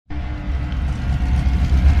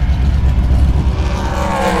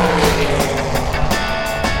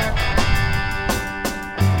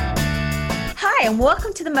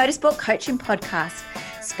Welcome to the Motorsport Coaching Podcast,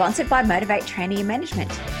 sponsored by Motivate Training and Management.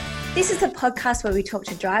 This is a podcast where we talk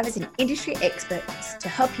to drivers and industry experts to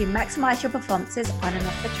help you maximize your performances on and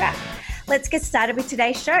off the track. Let's get started with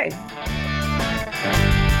today's show.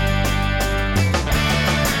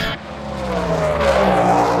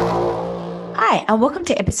 Hi, and welcome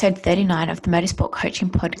to episode 39 of the Motorsport Coaching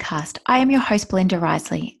Podcast. I am your host, Belinda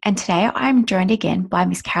Risley, and today I am joined again by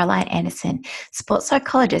Miss Caroline Anderson, sports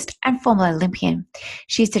psychologist and former Olympian.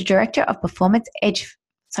 She's the Director of Performance Edge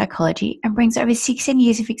Psychology and brings over 16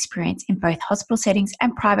 years of experience in both hospital settings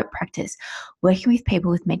and private practice, working with people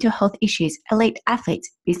with mental health issues, elite athletes,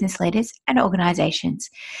 business leaders, and organisations.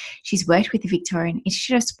 She's worked with the Victorian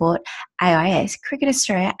Institute of Sport, AIS, Cricket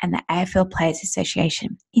Australia, and the AFL Players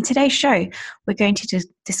Association. In today's show, we're going to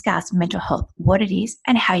discuss mental health, what it is,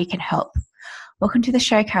 and how you can help. Welcome to the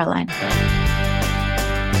show, Caroline.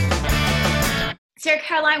 So,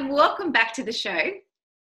 Caroline, welcome back to the show.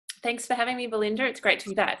 Thanks for having me, Belinda. It's great to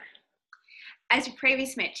be back. As you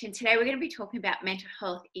previously mentioned, today we're going to be talking about mental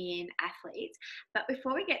health in athletes. But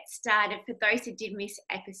before we get started, for those who did miss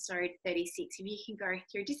episode 36, if you can go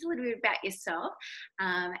through just a little bit about yourself,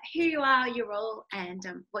 who you are, your role, and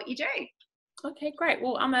what you do. Okay, great.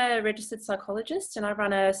 Well, I'm a registered psychologist and I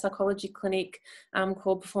run a psychology clinic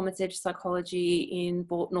called Performance Edge Psychology in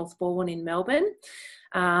North Balwyn in Melbourne.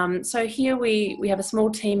 So here we have a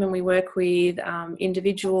small team and we work with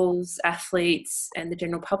individuals, athletes and the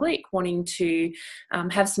general public wanting to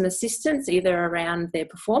have some assistance either around their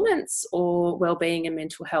performance or wellbeing and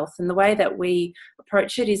mental health. And the way that we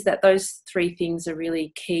approach it is that those three things are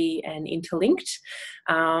really key and interlinked.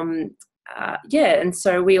 And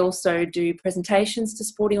so we also do presentations to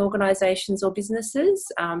sporting organisations or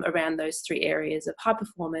businesses around those three areas of high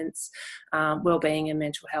performance, wellbeing and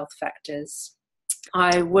mental health factors.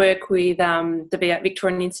 I work with the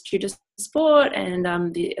Victorian Institute of Sport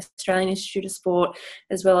and the Australian Institute of Sport,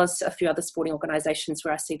 as well as a few other sporting organisations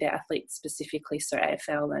where I see their athletes specifically, so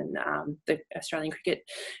AFL and the Australian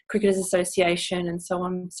Cricketers Association and so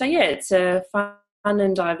on. So yeah, it's a fun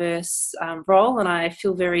and diverse role, and I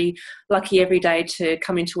feel very lucky every day to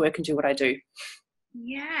come into work and do what I do.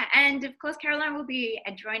 Yeah, and of course Caroline will be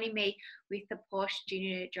joining me with the Porsche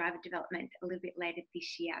Junior Driver Development a little bit later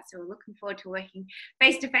this year. So we're looking forward to working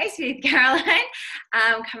face-to-face with Caroline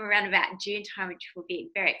come around about June time, which will be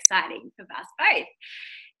very exciting for us both.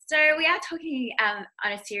 So we are talking on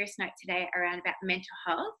a serious note today around about mental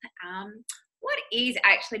health. What is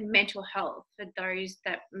actually mental health for those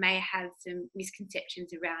that may have some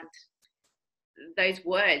misconceptions around those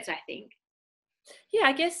words, I think? Yeah,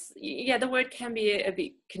 I guess, the word can be a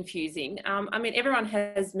bit confusing. Everyone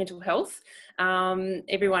has mental health.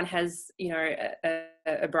 Everyone has,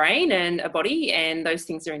 a brain and a body, and those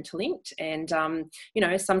things are interlinked. And,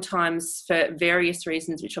 sometimes for various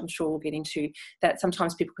reasons, which I'm sure we'll get into, that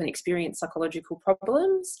sometimes people can experience psychological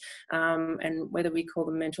problems, and whether we call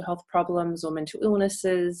them mental health problems or mental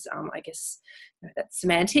illnesses, I guess that's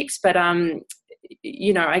semantics. But,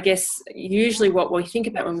 I guess usually what we think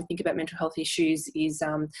about when we think about mental health issues is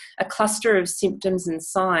a cluster of symptoms and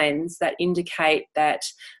signs that indicate that,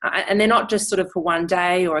 and they're not just sort of for one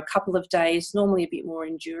day or a couple of days, normally a bit more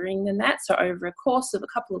enduring than that. So over a course of a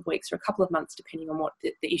couple of weeks or a couple of months, depending on what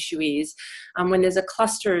the issue is, when there's a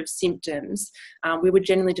cluster of symptoms, we would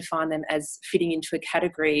generally define them as fitting into a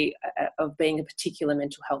category of being a particular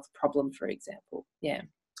mental health problem, for example. Yeah.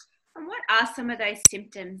 And what are some of those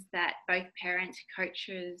symptoms that both parents,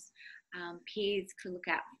 coaches, peers could look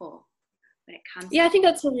out for when it comes I think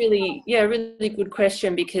that's a really good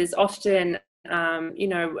question, because often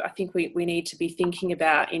I think we need to be thinking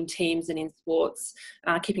about in teams and in sports,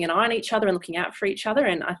 keeping an eye on each other and looking out for each other.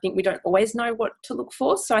 And I think we don't always know what to look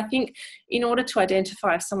for. So I think in order to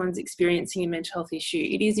identify if someone's experiencing a mental health issue,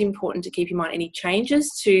 it is important to keep in mind any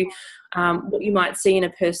changes to what you might see in a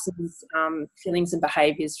person's feelings and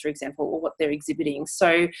behaviours, for example, or what they're exhibiting.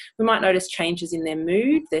 So we might notice changes in their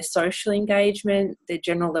mood, their social engagement, their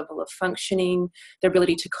general level of functioning, their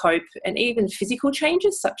ability to cope, and even physical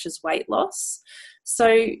changes such as weight loss.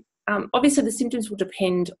 So obviously the symptoms will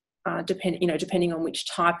depending on which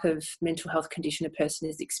type of mental health condition a person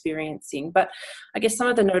is experiencing. But I guess some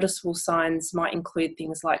of the noticeable signs might include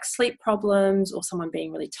things like sleep problems or someone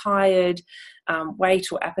being really tired,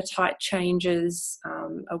 weight or appetite changes,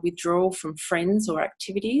 a withdrawal from friends or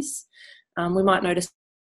activities. We might notice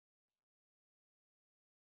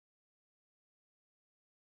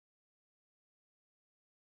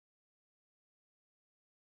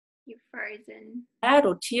You're frozen. Sad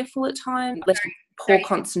or tearful at times, poor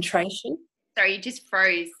concentration. Sorry, you just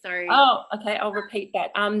froze. Sorry. Oh, okay. I'll repeat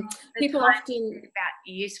that. People often about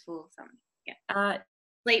useful something.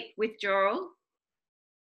 Sleep withdrawal.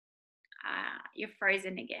 You're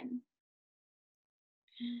frozen again.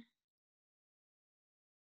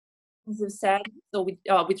 Of sadness or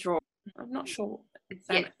withdrawal. I'm not sure.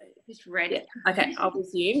 Just red. Yeah. Okay, I'll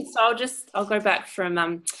resume. So I'll go back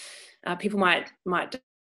from people might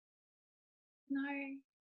No.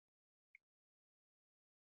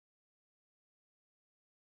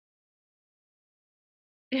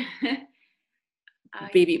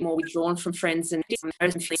 be a bit more withdrawn from friends and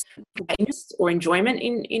or enjoyment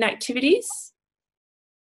in activities.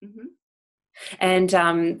 Mm-hmm.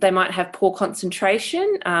 And they might have poor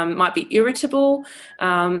concentration, might be irritable.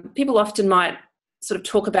 People often might sort of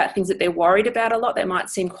talk about things that they're worried about a lot. They might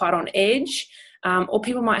seem quite on edge, or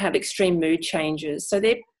people might have extreme mood changes. So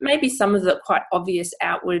there may be some of the quite obvious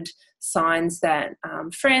outward signs that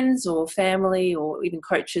friends or family or even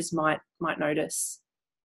coaches might notice.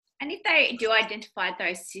 And if they do identify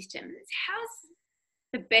those symptoms, how's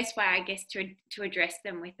the best way, I guess, to address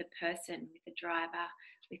them with the person, with the driver,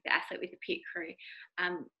 with the athlete, with the pit crew?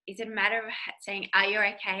 Is it a matter of saying, "Are you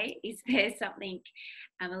okay?" Is there something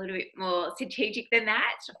a little bit more strategic than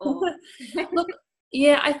that? Or look,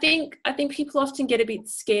 yeah, I think people often get a bit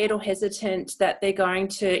scared or hesitant that they're going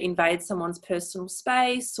to invade someone's personal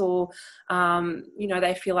space, or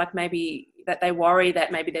they feel like maybe that they worry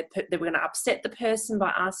that maybe they're going to upset the person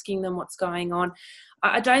by asking them what's going on.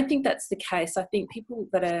 I don't think that's the case. I think people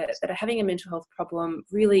that are having a mental health problem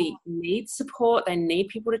really need support. They need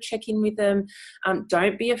people to check in with them.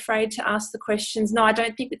 Don't be afraid to ask the questions. No, I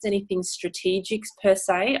don't think it's anything strategic per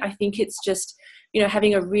se. I think it's just,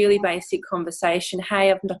 having a really basic conversation.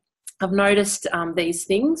 Hey, I've noticed these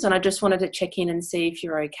things, and I just wanted to check in and see if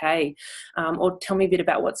you're okay, or tell me a bit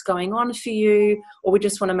about what's going on for you, or we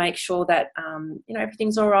just want to make sure that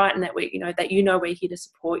everything's all right, and that we're here to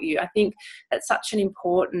support you. I think that's such an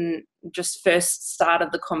important just first start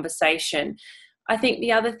of the conversation. I think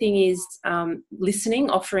the other thing is listening,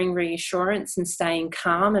 offering reassurance and staying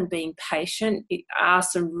calm and being patient. It are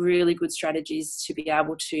some really good strategies to be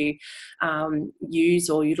able to use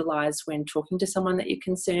or utilise when talking to someone that you're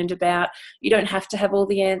concerned about. You don't have to have all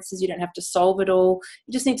the answers. You don't have to solve it all.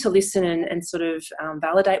 You just need to listen and sort of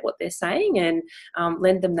validate what they're saying and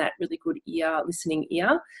lend them that really good listening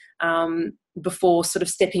ear. Before sort of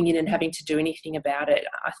stepping in and having to do anything about it.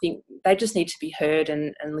 I think they just need to be heard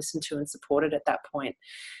and listened to and supported at that point.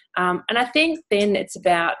 And I think then it's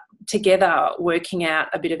about together working out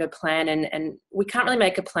a bit of a plan, and we can't really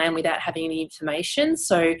make a plan without having any information.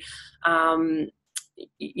 So,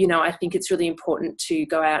 I think it's really important to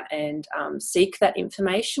go out and seek that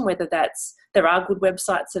information, whether there are good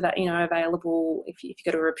websites available. If you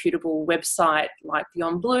go to a reputable website like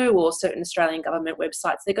Beyond Blue or certain Australian government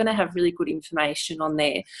websites, they're going to have really good information on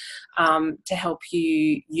there to help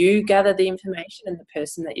you gather the information and the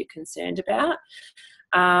person that you're concerned about.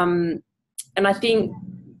 And I think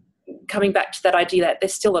coming back to that idea that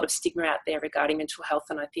there's still a lot of stigma out there regarding mental health,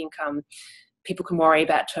 and I think people can worry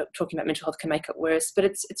about talking about mental health can make it worse, but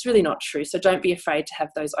it's really not true. So don't be afraid to have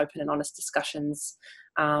those open and honest discussions,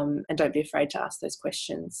 and don't be afraid to ask those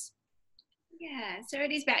questions. Yeah, so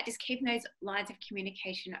it is about just keeping those lines of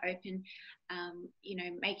communication open,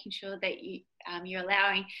 making sure that you're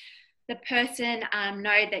allowing the person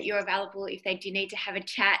know that you're available if they do need to have a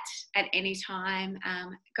chat at any time,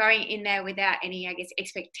 going in there without any, I guess,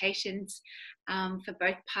 expectations for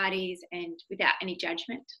both parties and without any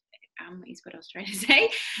judgment. Is what I was trying to say.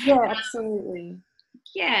 Yeah, absolutely.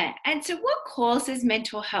 Yeah. And so what causes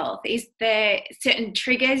mental health? Is there certain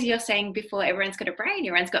triggers? You're saying before everyone's got a brain,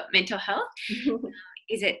 everyone's got mental health.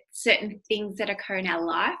 Is it certain things that occur in our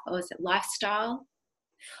life, or is it lifestyle?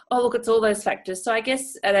 Oh, look, it's all those factors. So I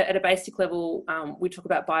guess at a basic level, we talk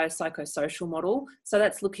about biopsychosocial model. So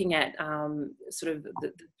that's looking at sort of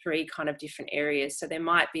the three kind of different areas. So there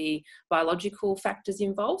might be biological factors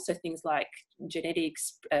involved, so things like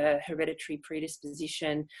genetics, hereditary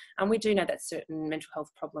predisposition. And we do know that certain mental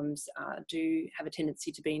health problems do have a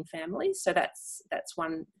tendency to be in families. So that's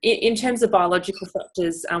one. In terms of biological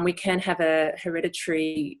factors, we can have a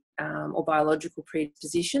hereditary or biological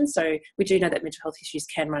predisposition. So we do know that mental health issues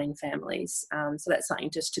can run in families. So that's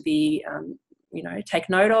something just to be, take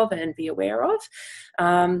note of and be aware of.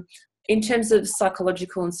 In terms of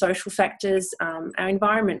psychological and social factors, our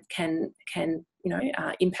environment can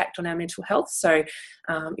impact on our mental health. So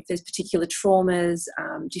if there's particular traumas,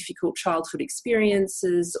 difficult childhood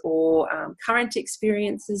experiences, or current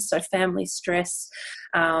experiences, so family stress,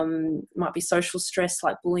 might be social stress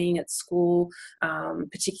like bullying at school,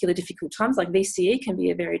 particular difficult times like VCE can be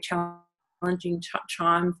a very challenging challenging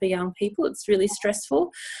time for young people. It's really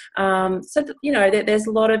stressful. There's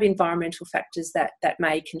a lot of environmental factors that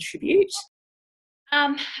may contribute.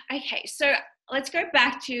 Okay, so let's go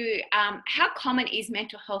back to how common is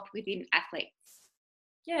mental health within athletes?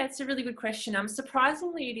 Yeah, it's a really good question.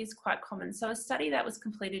 Surprisingly, it is quite common. So a study that was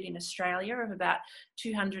completed in Australia of about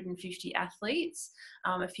 250 athletes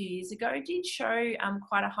a few years ago did show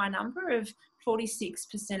quite a high number of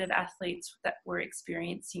 46% of athletes that were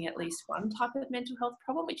experiencing at least one type of mental health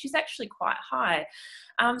problem, which is actually quite high.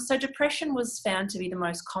 So depression was found to be the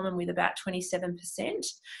most common with about 27%.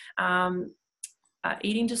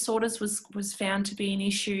 Eating disorders was found to be an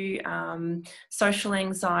issue. Social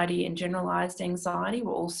anxiety and generalised anxiety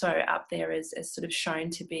were also up there as sort of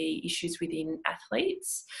shown to be issues within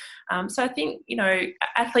athletes. So I think,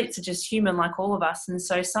 athletes are just human like all of us. And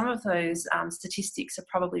so some of those statistics are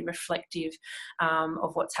probably reflective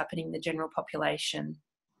of what's happening in the general population.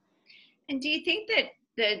 And do you think that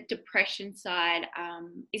the depression side,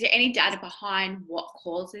 is there any data behind what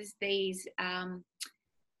causes these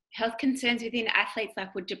health concerns within athletes?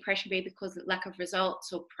 Like, would depression be because of lack of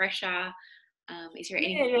results or pressure? Is there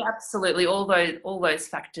any? Yeah, absolutely. All those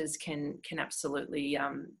factors can absolutely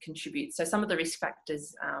contribute. So some of the risk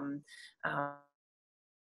factors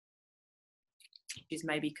is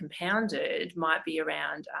maybe compounded might be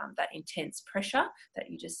around that intense pressure that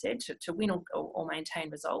you just said to win or maintain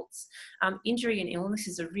results. Injury and illness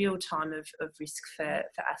is a real time of risk for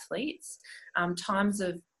athletes. Times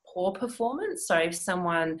of poor performance. So if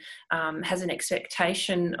someone has an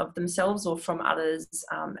expectation of themselves or from others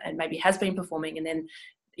and maybe has been performing and then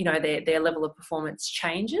their level of performance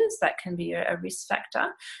changes, that can be a risk factor.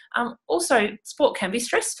 Also, sport can be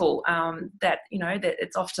stressful. That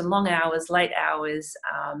it's often long hours, late hours,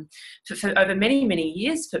 for over many, many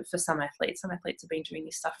years for some athletes. Some athletes have been doing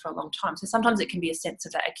this stuff for a long time. So sometimes it can be a sense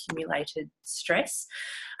of that accumulated stress.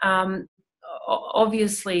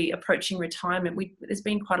 Obviously, approaching retirement, there's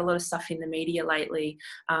been quite a lot of stuff in the media lately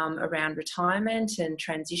around retirement and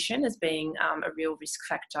transition as being a real risk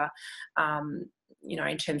factor,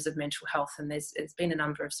 in terms of mental health. And there's been a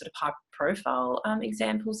number of sort of high-profile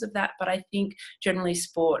examples of that. But I think generally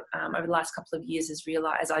sport over the last couple of years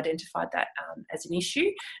has identified that as an issue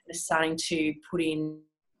and is starting to put in.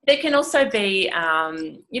 There can also be,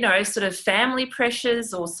 sort of family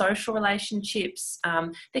pressures or social relationships.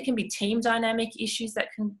 There can be team dynamic issues that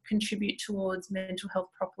can contribute towards mental health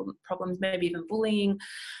problems, maybe even bullying.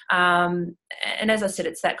 And as I said,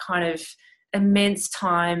 it's that kind of immense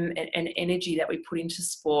time and energy that we put into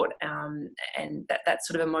sport, and that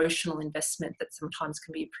sort of emotional investment that sometimes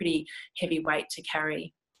can be a pretty heavy weight to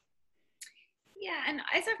carry. Yeah, and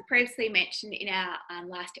as I've previously mentioned in our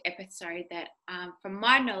last episode, that from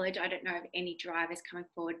my knowledge, I don't know of any drivers coming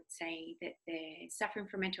forward saying that they're suffering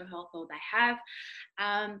from mental health or they have.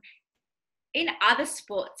 In other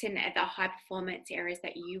sports and the high performance areas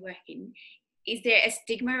that you work in, is there a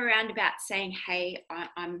stigma around about saying, hey,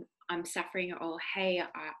 I'm suffering, or hey,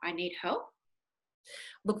 I need help?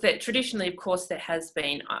 Look, that traditionally, of course, there has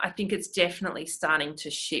been. I think it's definitely starting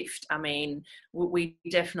to shift. I mean, we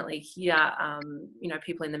definitely hear,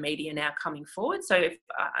 people in the media now coming forward. So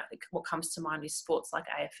what comes to mind is sports like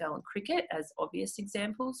AFL and cricket as obvious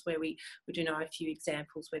examples, where we do know a few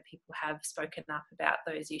examples where people have spoken up about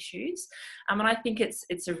those issues. And I think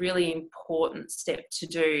it's a really important step to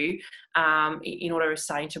do in order of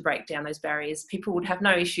starting to break down those barriers. People would have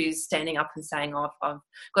no issues standing up and saying, oh, I've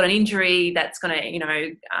got an injury that's going to,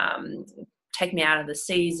 take me out of the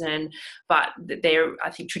season. But there,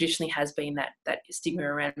 I think traditionally has been that stigma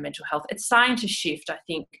around mental health. It's starting to shift. I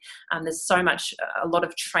think there's a lot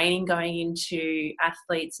of training going into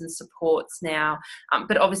athletes and supports now.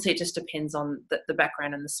 But obviously it just depends on the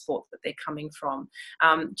background and the sport that they're coming from.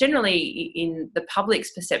 Generally in the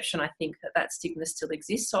public's perception, I think that stigma still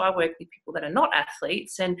exists. So I work with people that are not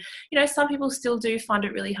athletes, and, some people still do find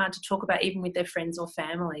it really hard to talk about, even with their friends or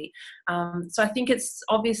family. So I think it's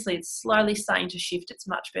slowly starting to shift. It's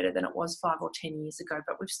much better than it was 5 or 10 years ago,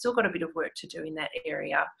 but we've still got a bit of work to do in that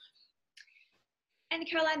area. And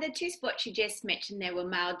Caroline, the two sports you just mentioned there were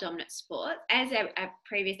male dominant sports. As a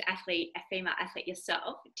previous athlete, a female athlete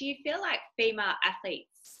yourself, do you feel like female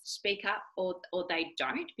athletes speak up or they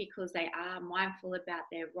don't because they are mindful about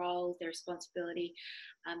their roles, their responsibility?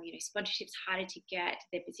 Sponsorships harder to get,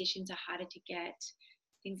 their positions are harder to get,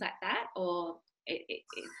 things like that, or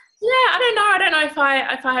Yeah, I don't know if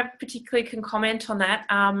I particularly can comment on that.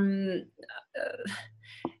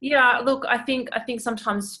 Yeah, look, I think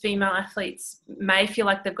sometimes female athletes may feel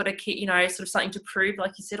like they've got to keep, sort of something to prove,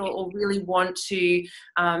 like you said, or really want to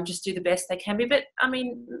just do the best they can be. But I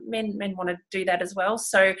mean, men want to do that as well.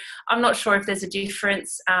 So I'm not sure if there's a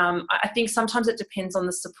difference. I think sometimes it depends on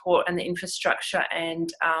the support and the infrastructure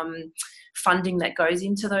and funding that goes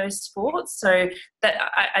into those sports. So that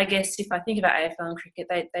I guess if I think about AFL and cricket,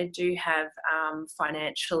 they do have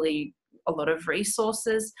financially a lot of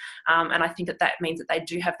resources, and I think that means that they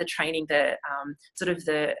do have the training, the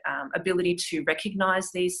ability to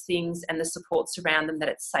recognise these things and the supports around them, that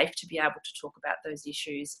it's safe to be able to talk about those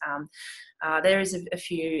issues. There is a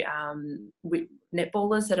few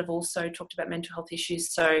netballers that have also talked about mental health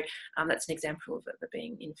issues, so that's an example of it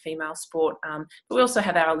being in female sport. But we also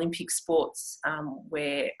have our Olympic sports,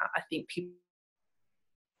 where I think people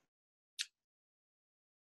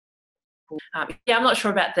I'm not sure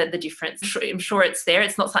about the difference. I'm sure it's there.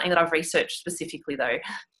 It's not something that I've researched specifically, though.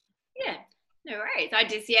 Yeah, no worries.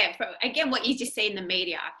 Again, what you just see in the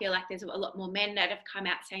media, I feel like there's a lot more men that have come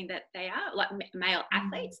out saying that they are like male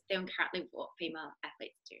athletes than currently what female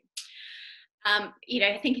athletes do.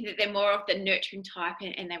 Thinking that they're more of the nurturing type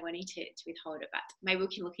and they're wanting to withhold it, but maybe we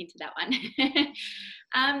can look into that one.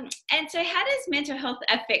 And so how does mental health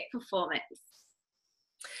affect performance?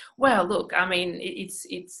 Well, look, I mean, it's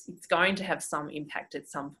going to have some impact at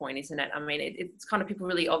some point, isn't it? I mean, it's kind of, people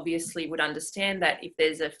really obviously would understand that if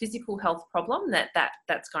there's a physical health problem,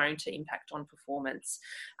 that's going to impact on performance.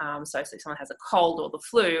 So if someone has a cold or the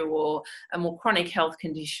flu or a more chronic health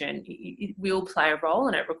condition, it will play a role,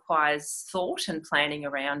 and it requires thought and planning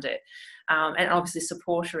around it. And obviously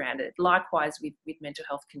support around it. Likewise with mental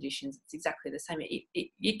health conditions, it's exactly the same.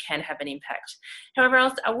 It can have an impact. However,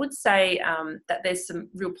 I would say that there's some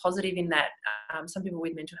real positive in that. Some people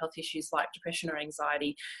with mental health issues like depression or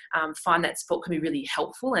anxiety find that sport can be really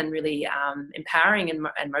helpful and really empowering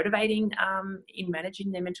and motivating in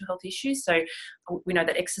managing their mental health issues. So we know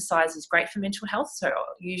that exercise is great for mental health. So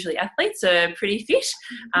usually athletes are pretty fit.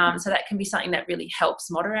 So that can be something that really helps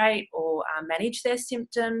moderate or manage their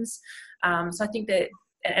symptoms. So I think that,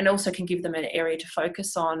 and also can give them an area to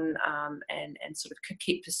focus on and sort of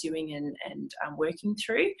keep pursuing and working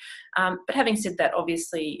through. But having said that,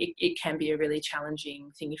 obviously it can be a really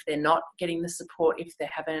challenging thing if they're not getting the support, if they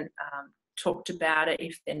haven't talked about it,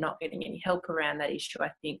 if they're not getting any help around that issue.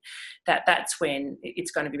 I think that's when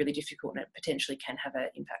it's going to be really difficult, and it potentially can have an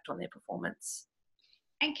impact on their performance.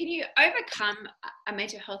 And can you overcome a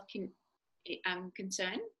mental health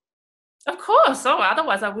concern? Of course.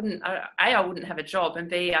 Otherwise I wouldn't have a job, and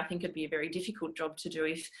B, I think it'd be a very difficult job to do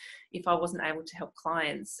if I wasn't able to help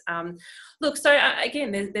clients. Look, so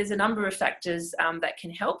again, there's a number of factors that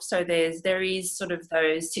can help. So there is sort of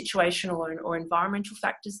those situational or environmental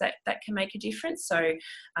factors that can make a difference. So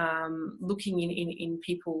looking in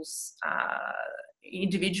people's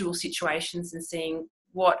individual situations and seeing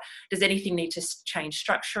what does anything need to change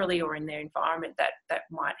structurally or in their environment that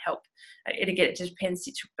might help. And again, it depends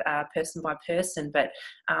person by person, but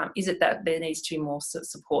is it that there needs to be more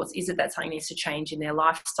supports? Is it that something needs to change in their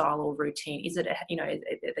lifestyle or routine? Is it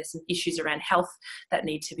there's some issues around health that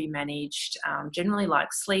need to be managed, generally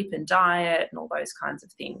like sleep and diet and all those kinds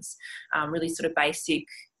of things. Really sort of basic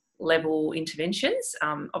level interventions,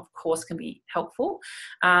 of course, can be helpful.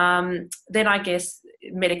 Then I guess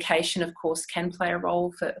medication, of course, can play a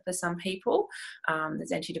role for some people.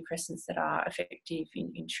 There's antidepressants that are effective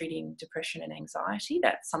in treating depression and anxiety.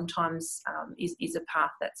 That sometimes is a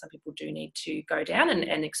path that some people do need to go down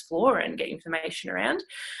and explore and get information around.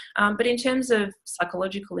 But in terms of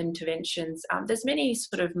psychological interventions, there's many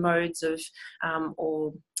sort of modes of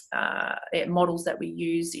models that we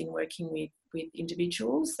use in working with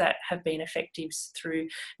individuals that have been effective through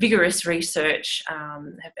vigorous research,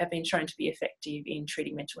 have been shown to be effective in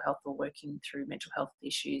treating mental health or working through mental health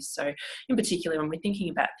issues. So in particular, when we're thinking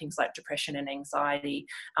about things like depression and anxiety,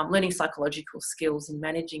 learning psychological skills and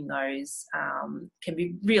managing those can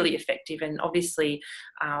be really effective. And obviously,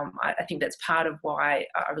 I think that's part of why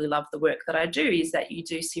I really love the work that I do, is that you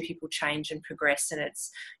do see people change and progress, and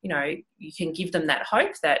it's, you can give them that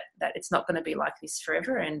hope that it's not going to be like this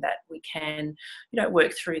forever, and that we can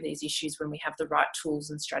work through these issues when we have the right tools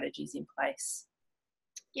and strategies in place.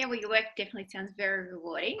 Yeah, well, your work definitely sounds very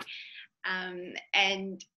rewarding.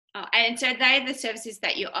 And so they're the services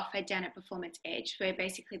that you offer down at Performance Edge, where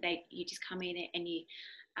basically you just come in and you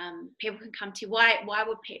people can come to you. Why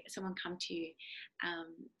would someone come to you?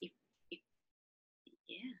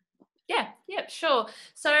 Yeah, sure.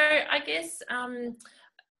 So I guess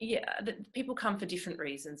people come for different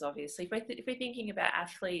reasons, obviously. If we're thinking about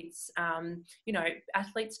athletes,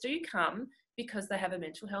 athletes do come because they have a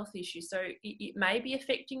mental health issue. So it may be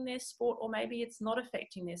affecting their sport, or maybe it's not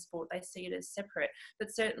affecting their sport. They see it as separate.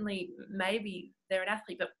 But certainly maybe they're an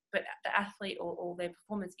athlete, but the athlete or their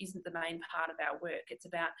performance isn't the main part of our work. It's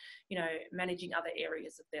about, managing other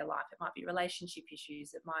areas of their life. It might be relationship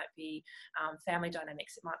issues. It might be family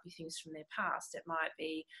dynamics. It might be things from their past. It might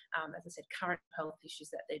be, as I said, current health issues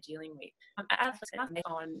that they're dealing with. Athletes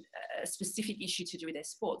on a specific issue to do with their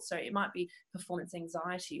sport. So it might be performance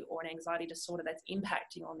anxiety or an anxiety disorder that's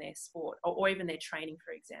impacting on their sport, or even their training,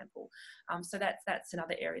 for example. So that's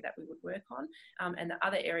another area that we would work on. And the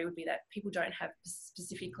other area would be that people don't have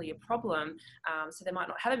specifically a problem. So they might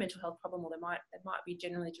not have a mental health problem, or they might be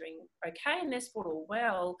generally doing okay in their sport or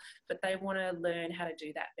well, but they want to learn how to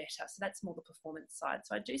do that better. So that's more the performance side.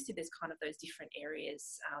 So I do see there's kind of those different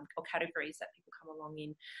areas or categories that people come along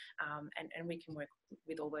in, and we can work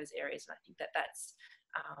with all those areas. And I think that's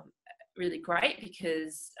really great,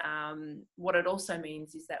 because what it also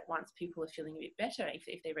means is that once people are feeling a bit better,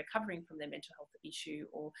 if they're recovering from their mental health issue,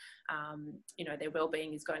 or their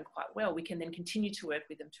well-being is going quite well, we can then continue to work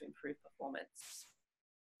with them to improve performance.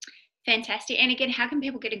 Fantastic. And again, how can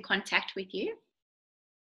people get in contact with you?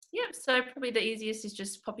 Yeah, so probably the easiest is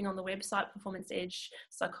just popping on the website,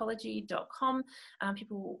 performanceedgepsychology.com.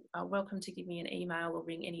 People are welcome to give me an email or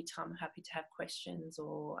ring anytime. I'm happy to have questions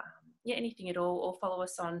or anything at all, or follow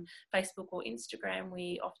us on Facebook or Instagram.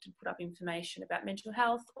 We often put up information about mental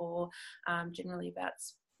health, or generally about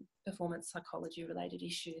performance psychology related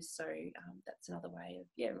issues. So that's another way of,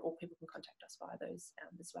 or people can contact us via those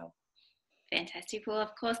as well. Fantastic. Well,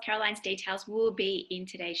 of course, Caroline's details will be in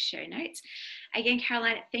today's show notes. Again,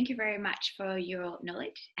 Caroline, thank you very much for your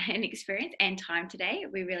knowledge and experience and time today.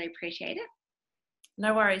 We really appreciate it.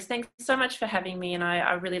 No worries. Thanks so much for having me. And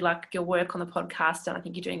I really like your work on the podcast, and I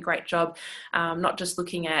think you're doing a great job, not just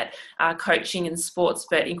looking at coaching and sports,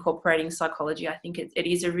 but incorporating psychology. I think it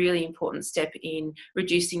is a really important step in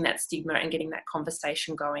reducing that stigma and getting that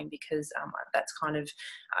conversation going, because that's kind of,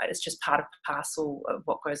 it's just part of parcel of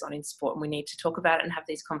what goes on in sport, and we need to talk about it and have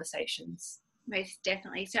these conversations. Most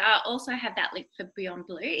definitely. So I also have that link for Beyond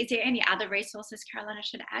Blue. Is there any other resources, Caroline, I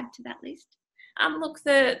should add to that list? Look,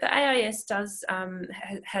 the AIS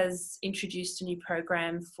has introduced a new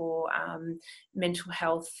program for mental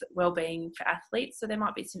health wellbeing for athletes. So there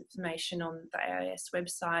might be some information on the AIS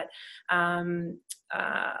website.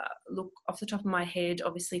 Look, off the top of my head,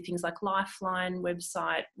 obviously things like Lifeline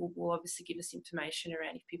website will obviously give us information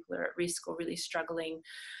around if people are at risk or really struggling.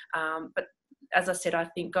 But as I said, I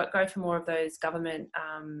think go for more of those government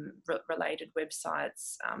related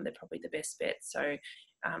websites. They're probably the best bet. So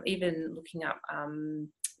even looking up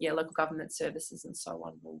local government services and so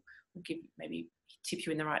on will maybe tip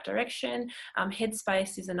you in the right direction.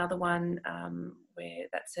 Headspace is another one where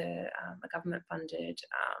that's a government funded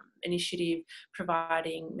initiative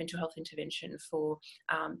providing mental health intervention for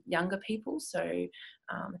younger people. So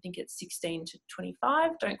I think it's 16 to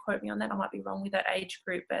 25. Don't quote me on that. I might be wrong with that age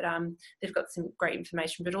group, but they've got some great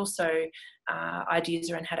information, but also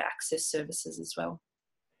ideas around how to access services as well.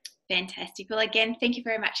 Fantastic. Well, again, thank you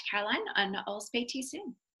very much, Caroline, and I'll speak to you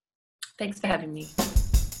soon. Thanks for having me.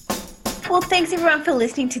 Well, thanks everyone for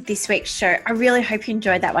listening to this week's show. I really hope you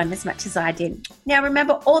enjoyed that one as much as I did. Now,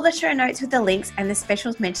 remember, all the show notes with the links and the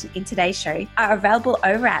specials mentioned in today's show are available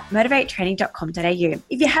over at motivatetraining.com.au.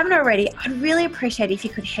 If you haven't already, I'd really appreciate if you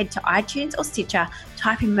could head to iTunes or Stitcher,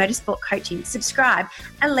 type in Motorsport Coaching, subscribe,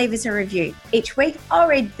 and leave us a review. Each week, I'll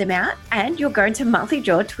read them out, and you'll go into monthly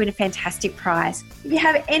draw to win a fantastic prize. If you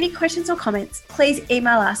have any questions or comments, please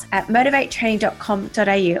email us at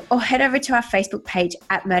motivatetraining.com.au or head over to our Facebook page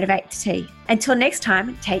at Motivate to Tea. Until next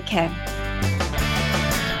time, take care.